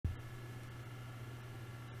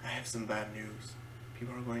I have some bad news.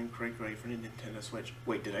 People are going cray for the Nintendo Switch.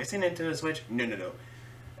 Wait, did I say Nintendo Switch? No.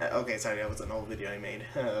 Okay, sorry, that was an old video I made.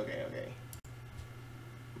 Okay.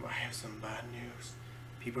 I have some bad news.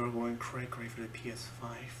 People are going cray for the PS5.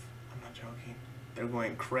 I'm not joking. They're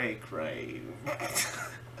going cray.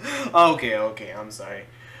 Okay, I'm sorry.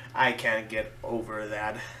 I can't get over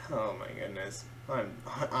that. Oh my goodness.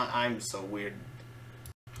 I'm so weird.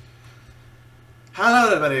 Hello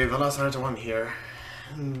everybody, Velociraptor1 here.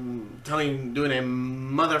 Doing a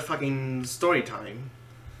motherfucking story time.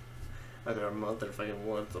 Or motherfucking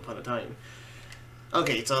once upon a time.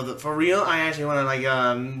 Okay, so for real, I actually want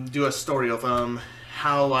to do a story of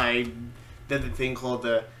how I did the thing called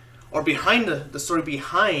the story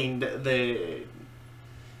behind the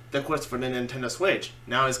quest for the Nintendo Switch.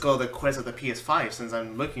 Now it's called the quest of the PS5 since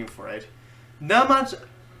I'm looking for it. Not much.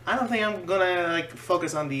 I don't think I'm gonna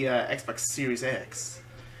focus on the Xbox Series X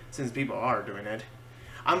since people are doing it.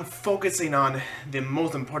 I'm focusing on the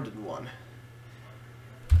most important one.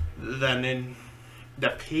 The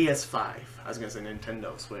PS5. I was gonna say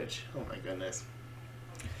Nintendo Switch. Oh my goodness.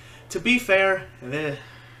 To be fair, there's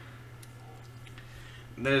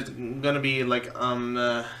gonna be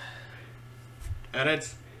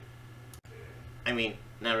edits. I mean,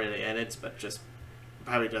 not really edits, but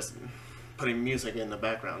probably just putting music in the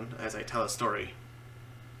background as I tell a story.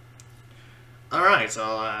 Alright,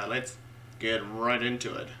 so let's get right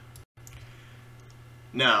into it.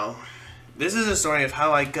 Now, this is a story of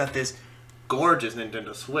how I got this gorgeous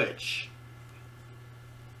Nintendo Switch.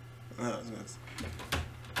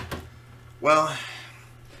 Well,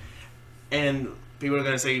 and people are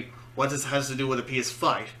going to say, what this has to do with the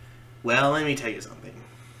PS5? Well, let me tell you something.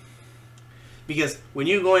 Because when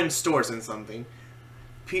you go in stores and something,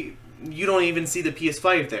 you don't even see the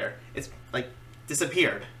PS5 there. It's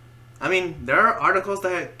disappeared. I mean, there are articles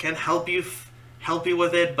that can help you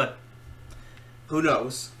with it, but who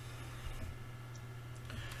knows?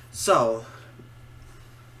 So,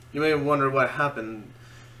 you may wonder what happened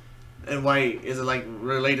and why is it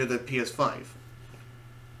related to the PS5.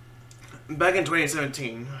 Back in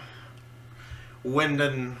 2017,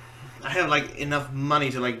 when I had enough money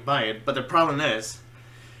to buy it, but the problem is,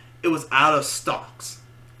 it was out of stocks.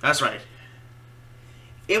 That's right.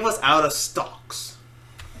 It was out of stocks.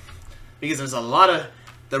 Because there's a lot of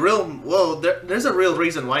there's a real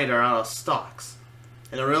reason why they're out of stocks.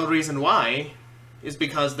 And the real reason why is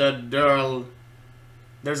because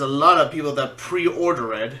there's a lot of people that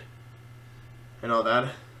pre-order it and all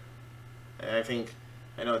that.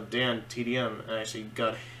 I know Dan TDM actually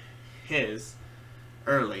got his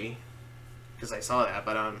early because I saw that,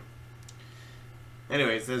 but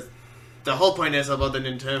anyways, the whole point is about the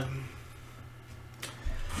Nintendo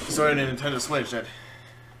Switch that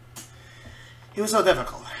it was so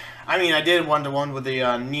difficult. I mean, I did one-to-one with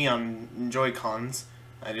the neon Joy-Cons.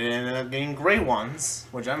 I did end up getting gray ones,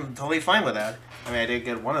 which I'm totally fine with that. I mean, I did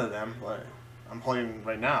get one of them, but I'm holding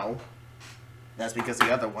right now. That's because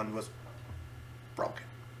the other one was broken.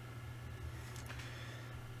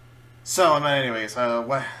 So, anyways,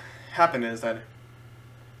 what happened is that,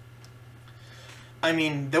 I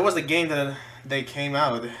mean, there was a game that they came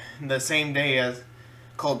out the same day as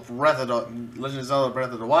called Legend of Zelda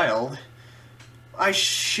Breath of the Wild. I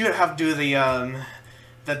should have do the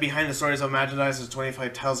that behind the stories of Magidizer's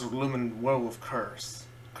 25 Tales of Lumen Werewolf Curse,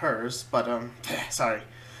 but sorry,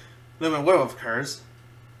 Lumen Werewolf Curse,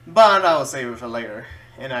 but I'll save it for later,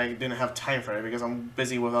 and I didn't have time for it because I'm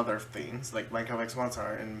busy with other things like Minecraft X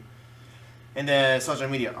Monster and the social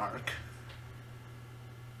media arc.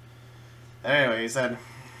 Anyways,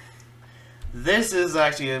 this is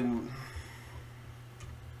actually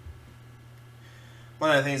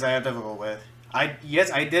one of the things I have difficult with. Yes,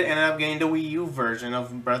 I did end up getting the Wii U version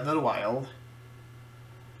of Breath of the Wild.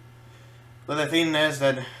 But the thing is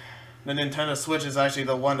that the Nintendo Switch is actually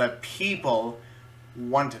the one that people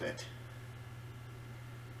wanted it.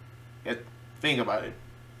 Think about it.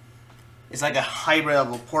 It's like a hybrid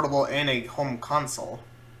of a portable and a home console.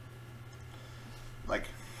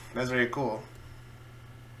 That's very cool.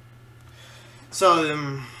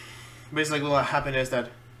 So, basically what happened is that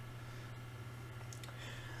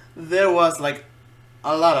there was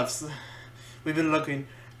a lot of, we've been looking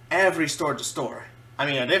every store to store. I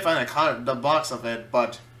mean, I did find the box of it,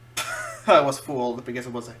 but I was fooled because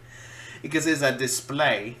it's a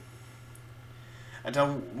display.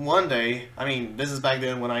 Until one day, I mean, this is back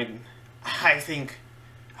then when I don't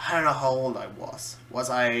know how old I was. Was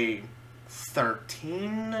I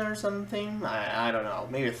 13 or something? I don't know,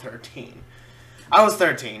 maybe 13. I was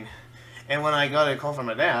 13, and when I got a call from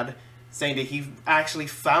my dad saying that he actually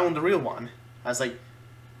found the real one, I was like,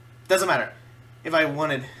 doesn't matter. if I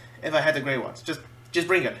had the gray ones. Just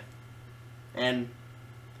bring it. And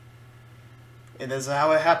this is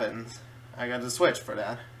how it happens. I got the Switch for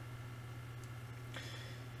that.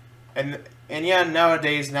 And yeah,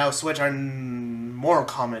 nowadays Switch are more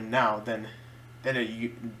common now than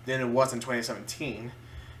it was in 2017.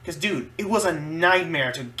 Because dude, it was a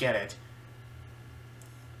nightmare to get it.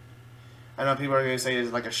 I know people are going to say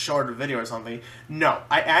it's like a short video or something. No,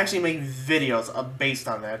 I actually made videos based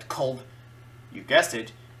on that called, you guessed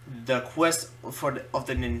it, The Quest for the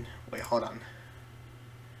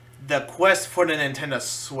Quest for the Nintendo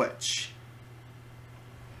Switch.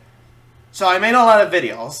 So I made a lot of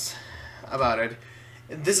videos about it.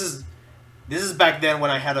 This is back then when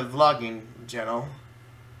I had a vlogging channel.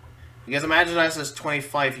 Because Imagine Access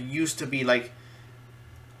 25 used to be like,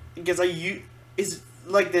 because it's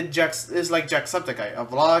like Jacksepticeye, a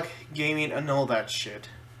vlog, gaming, and all that shit.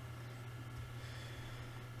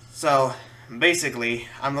 So basically,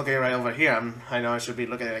 I'm looking right over here. I know I should be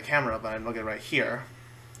looking at the camera, but I'm looking right here.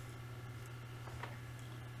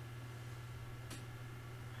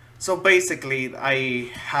 So basically, I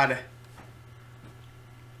had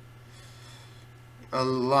a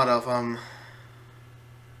lot of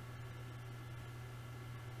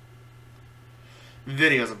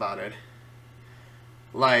videos about it,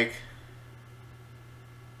 like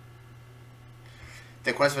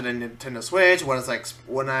the quest for the Nintendo Switch,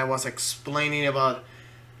 when I was explaining about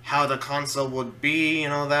how the console would be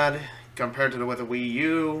and all that compared to with the Wii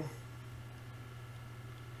U.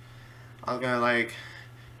 I was gonna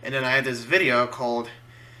and then I had this video called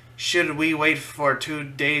 "Should We Wait for 2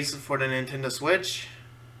 days for the Nintendo Switch?"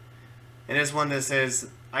 And this one that says,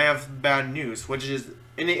 "I have bad news," which is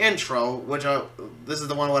in the intro, this is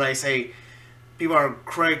the one when I say people are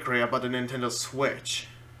cray-cray about the Nintendo Switch.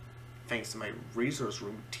 Thanks to my resource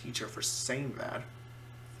room teacher for saying that.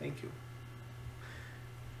 Thank you.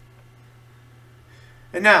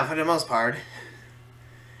 And now, for the most part,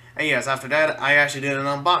 and yes, after that, I actually did an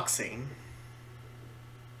unboxing.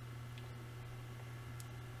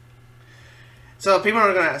 So people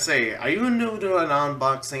are gonna say, "Are you new to an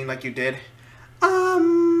unboxing like you did?"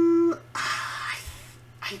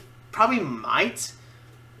 I probably might.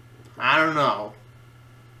 I don't know.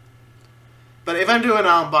 But if I'm doing an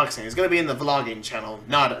unboxing, it's gonna be in the vlogging channel,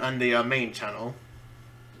 not on the main channel.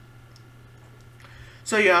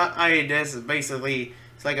 So yeah, this is basically,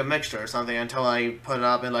 it's like a mixture or something until I put it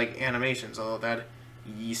up in like animations, all that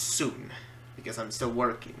soon, because I'm still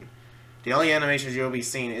working. The only animations you'll be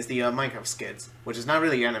seeing is the Minecraft skits, which is not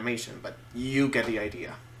really animation, but you get the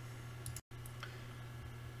idea.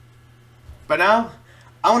 But now,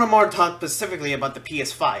 I want to more talk specifically about the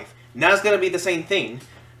PS5. Now it's going to be the same thing,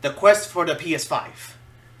 the quest for the PS5.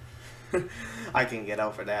 I can get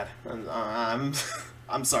over that.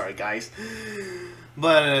 I'm sorry, guys.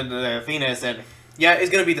 But the thing is that, yeah,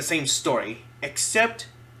 it's going to be the same story, except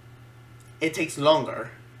it takes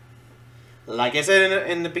longer. Like I said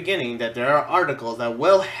in the beginning, that there are articles that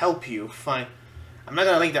will help you find. I'm not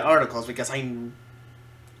gonna link the articles because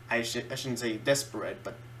I shouldn't say desperate,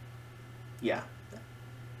 but yeah,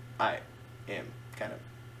 I am kind of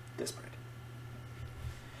desperate.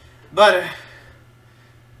 But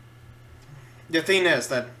the thing is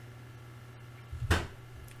that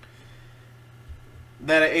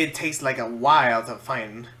it takes like a while to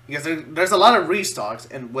find, because there's a lot of restocks,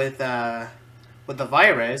 and with the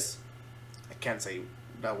virus. Can't say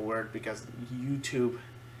that word because YouTube,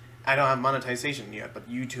 I don't have monetization yet, but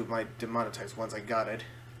YouTube might demonetize once I got it.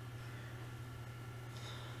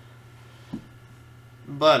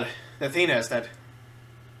 But the thing is that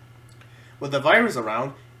with the virus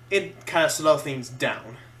around, it kind of slows things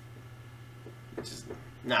down, which is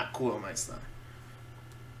not cool on my stuff.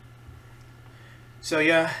 So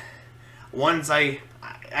yeah, once I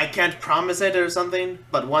can't promise it or something,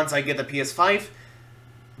 but once I get the PS5,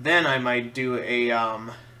 then I might do a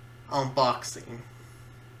unboxing.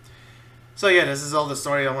 So yeah, this is all the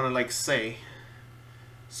story I want to say.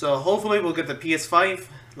 So hopefully we'll get the PS5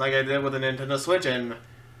 like I did with the Nintendo Switch, and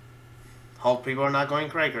hope people are not going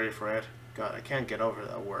cray-cray for it. God, I can't get over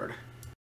that word.